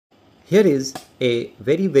Here is a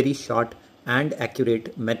very short and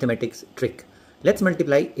accurate mathematics trick. Let's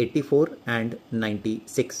multiply 84 and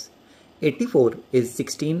 96. 84 is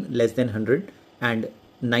 16 less than 100 and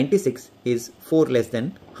 96 is 4 less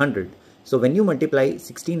than 100. So when you multiply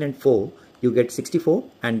 16 and 4, you get 64,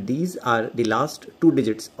 and these are the last two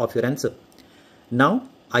digits of your answer. Now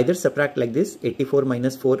either subtract like this, 84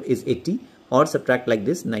 minus 4 is 80, or subtract like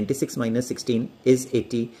this, 96 minus 16 is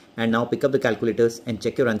 80, and now pick up the calculators and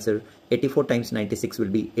check your answer. 84 times 96 will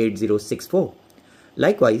be 8064.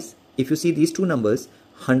 Likewise, if you see these two numbers,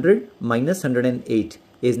 100 minus 108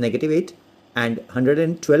 is negative 8, and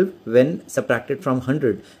 112 when subtracted from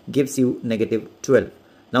 100 gives you negative 12.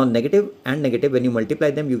 Now negative and negative, when you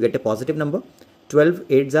multiply them, you get a positive number. 12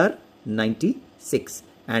 8s are 96,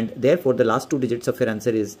 and therefore the last two digits of your answer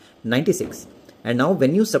is 96. And now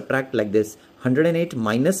when you subtract like this, 108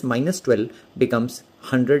 minus 12 becomes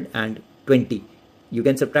 120. You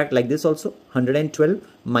can subtract like this also, 112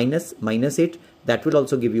 minus 8, that will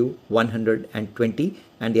also give you 120,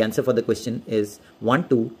 and the answer for the question is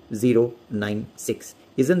 12096.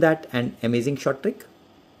 Isn't that an amazing short trick?